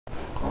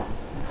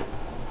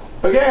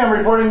Okay, I'm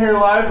reporting here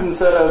live from the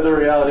set of The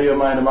Reality of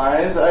My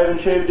Demise. I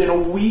haven't shaved in a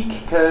week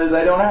because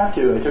I don't have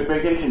to. I took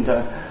vacation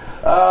time.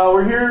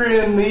 We're here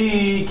in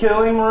the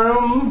killing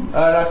room.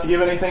 Not to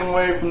give anything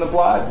away from the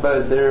plot,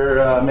 but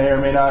there may or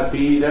may not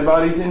be dead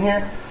bodies in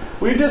here.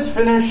 We just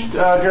finished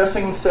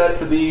dressing the set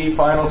for the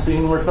final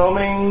scene we're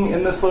filming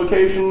in this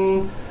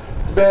location.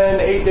 It's been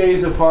 8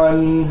 days of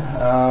fun.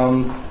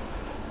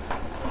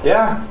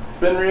 Yeah, it's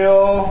been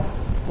real.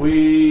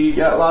 We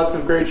got lots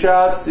of great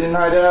shots in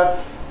high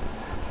def.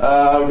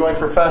 We're going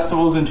for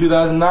festivals in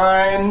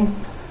 2009.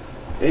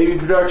 AV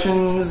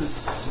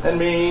Productions and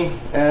me,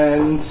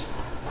 and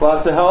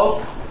lots of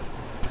help.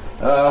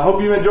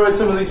 Hope you enjoyed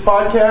some of these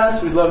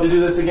podcasts. We'd love to do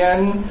this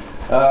again.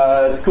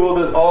 It's cool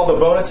that all the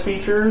bonus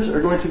features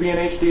are going to be in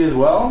HD as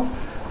well.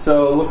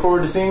 So look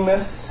forward to seeing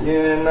this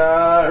in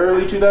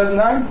early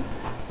 2009.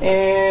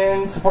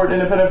 And support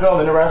independent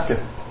film in Nebraska.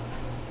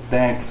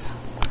 Thanks.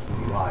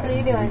 What are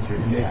you doing?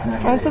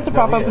 I was supposed to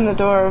prop open the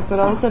door, but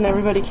all of a sudden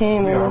everybody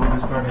came. And what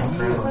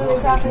are you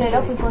propping it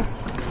open for?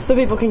 So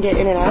people can get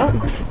in and out.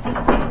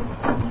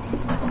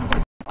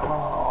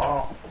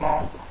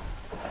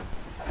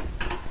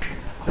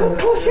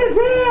 Push it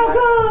real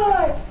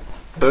good!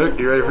 Luke,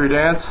 you ready for your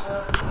dance?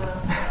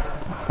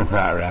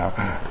 Not now.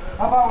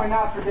 How about we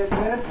not forget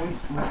this? We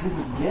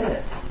didn't get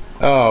it.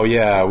 Oh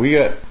yeah, we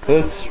got.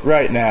 Let's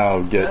right now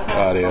get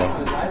audio.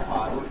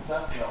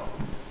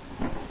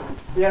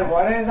 You had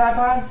what in his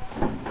iPod?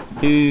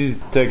 He's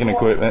taking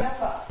equipment.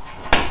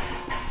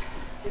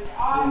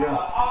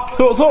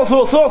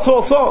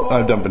 Salt.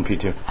 I'm dumping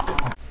P2.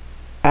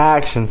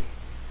 Action.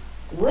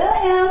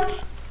 William,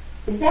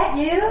 is that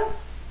you?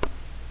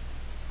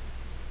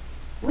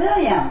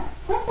 William,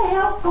 what the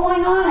hell's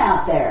going on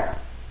out there?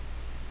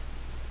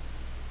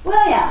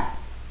 William,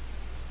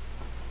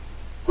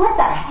 what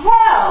the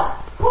hell?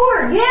 Who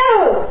are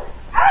you?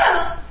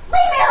 Oh,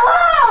 leave me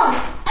alone!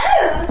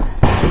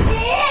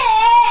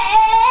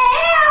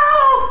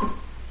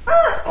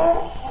 Oh.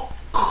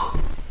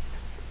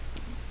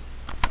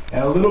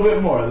 And a little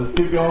bit more. Let's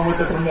keep going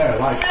with it from there.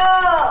 Like.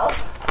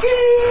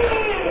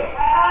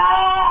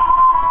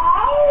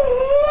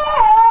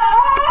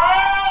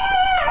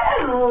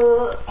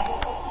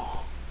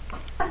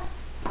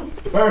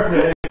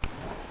 Perfect.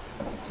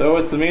 So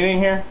what's the meaning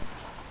here?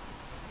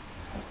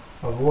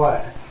 Of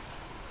what?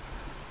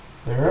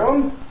 The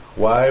room?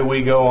 Why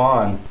we go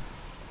on?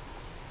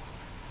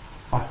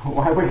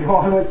 Why we go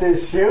on with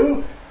this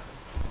shoe?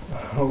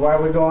 Why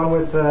we go on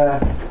with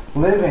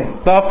living?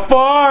 The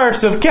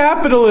farce of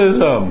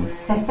capitalism!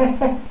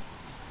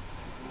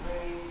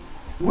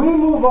 We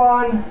move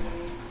on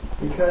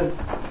because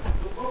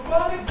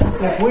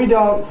if we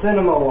don't,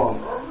 cinema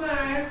won't.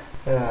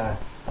 Yeah,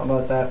 how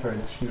about that for a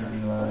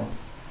cheesy line?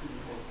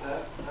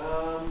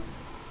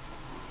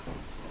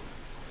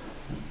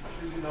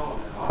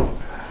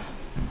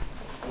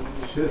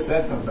 Should have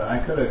said something. I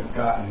could have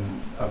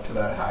gotten up to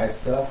that high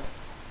stuff.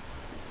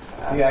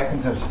 See, I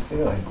can touch the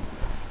ceiling.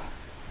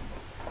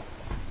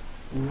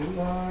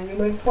 You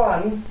make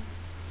fun.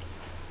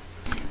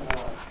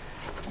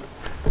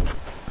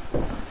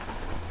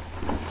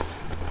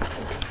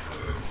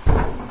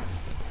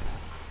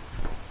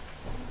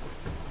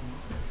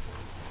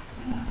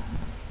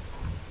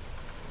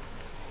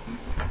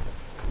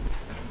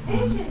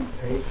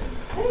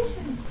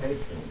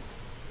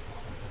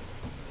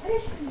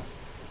 Patience.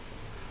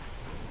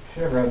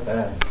 Should have wrote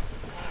that.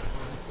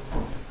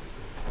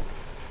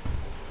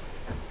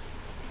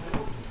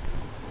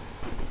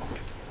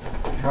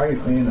 How are you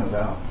cleaning those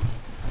out?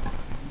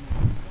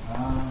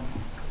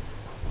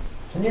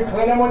 Can you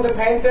clean them with the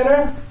paint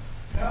thinner?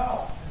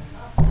 No.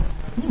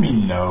 What do you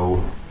mean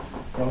no?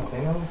 Don't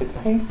clean them? It's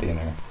paint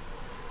thinner.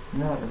 You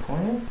know what the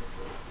point is?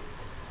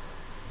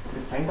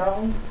 Your paint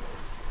off them?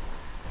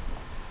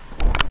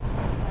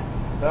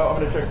 No, I'm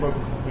gonna check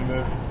focus as we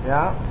move.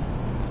 Yeah.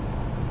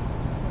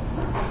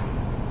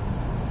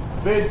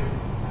 Speed.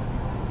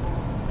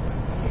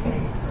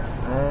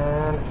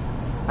 And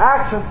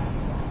action.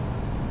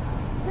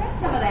 Grab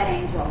some of that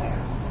angel hair.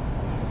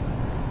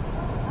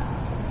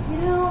 You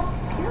know,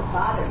 your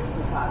father used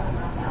to talk to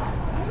himself.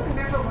 I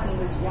remember when he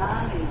was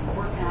young and he was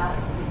working out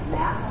his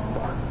math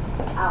homework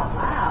out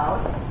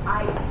loud.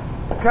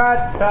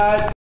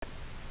 Cut.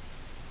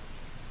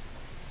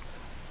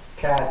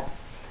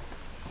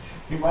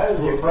 You might as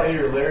well say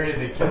you're Larry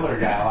the Killer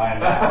Guy line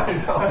now. I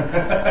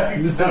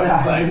know. So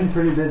I've been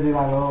pretty busy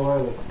my whole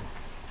early.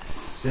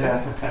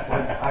 Yeah,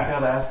 I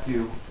gotta ask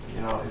you, if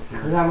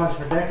you're... You're not much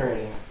for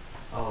decorating.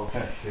 Oh,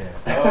 shit.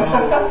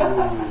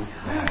 Oh,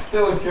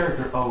 Still a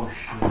character. Oh,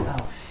 shit.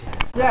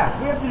 Yeah,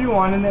 we have to do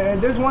one, and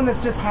there's one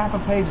that's just half a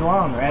page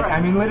long, right?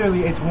 I mean,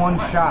 literally, it's one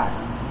shot.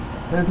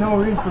 There's no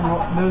reason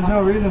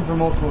for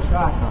multiple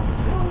shots on it.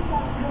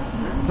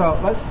 So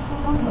let's.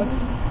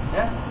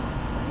 yeah.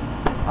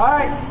 All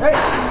right, hey,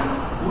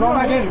 we're going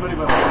back in.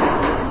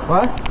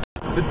 What?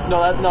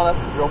 No, that's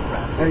the drill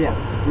press. Oh yeah,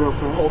 drill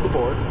press. Hold the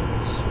board.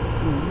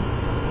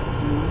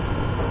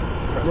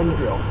 Press the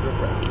drill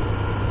press.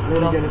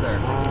 What else is there?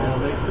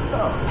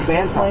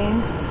 Band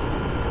playing.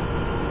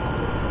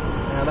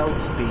 Yeah, that would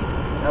just be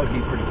That would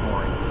be pretty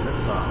boring.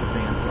 Ripsaw,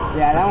 bandsaw.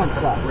 Yeah, that one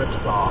sucks.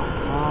 Ripsaw.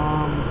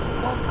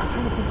 What else? I'm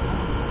trying to think what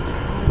else.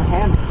 The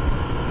hammer.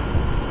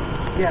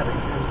 Yeah, but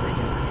I was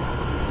thinking.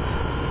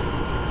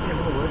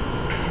 Hammer the wood.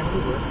 Hammer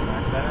the wood.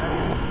 Smack that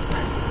ass.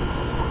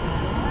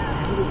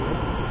 Hammer the wood.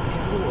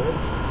 Hammer the wood.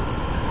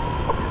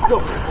 Go.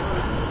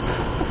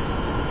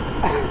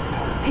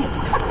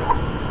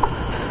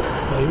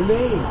 Say your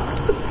name.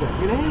 Say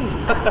your name.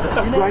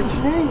 Write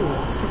your name.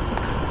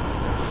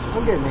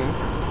 Don't get me.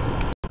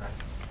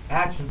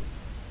 Action.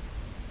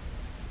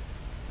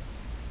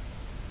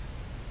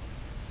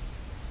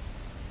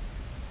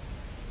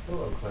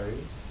 Hello, Clarice.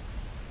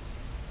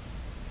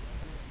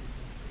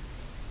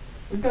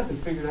 We've got this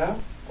figured out.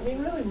 I mean,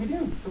 really, we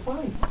do. We're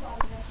fine.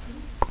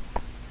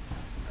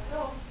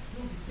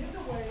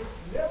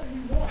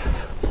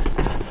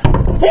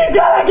 He's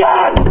gone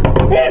again!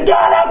 He's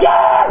gone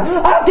again!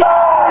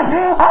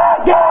 Again!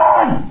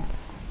 Again!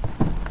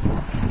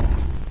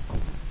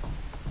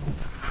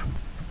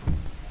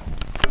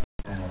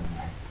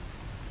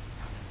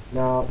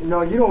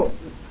 No, you don't.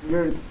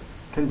 You're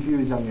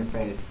confused on your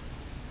face.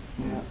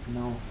 Yeah,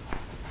 no.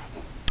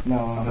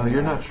 No,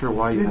 you're not sure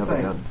why you You're have a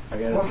saying- gun. I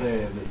gotta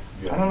say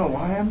that I don't know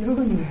why I'm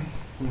doing this.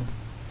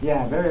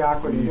 Yeah, very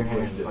awkward in your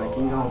hand. Like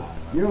you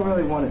don't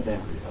really want it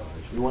there.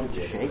 You want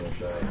it to shake?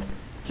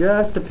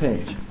 Just a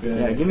pinch.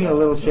 Yeah, give me a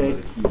little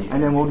shake,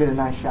 and then we'll get a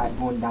nice shot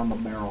going down the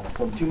barrel.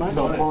 So too much.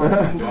 So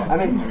I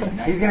mean,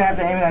 he's gonna have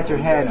to aim it at your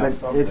head, but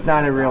it's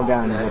not a real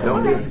gun.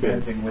 Don't So. be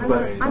scared.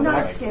 I'm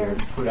not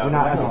scared. You're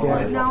not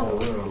scared. No.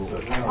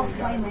 I'll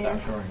explain later.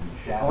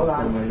 Hold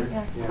on.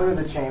 Yeah. Clear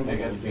the chamber.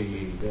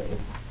 it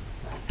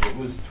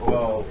was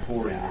 12:40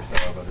 or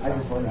so. By the I time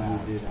just we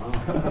wanted you to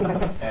wrapped. do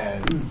that.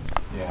 And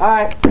yeah. All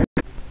right.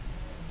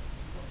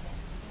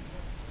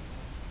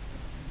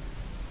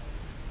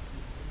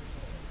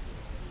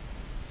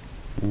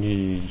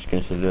 You just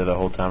gonna sit there the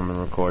whole time I'm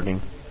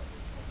recording?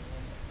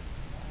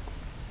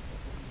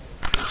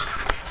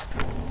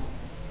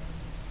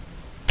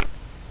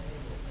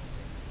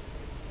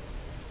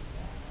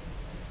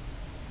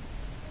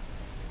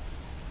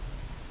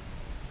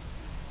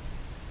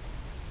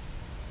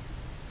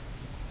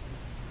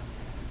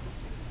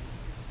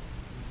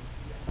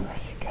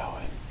 Where's he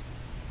going?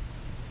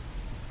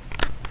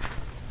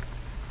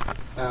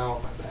 Ow,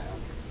 my back.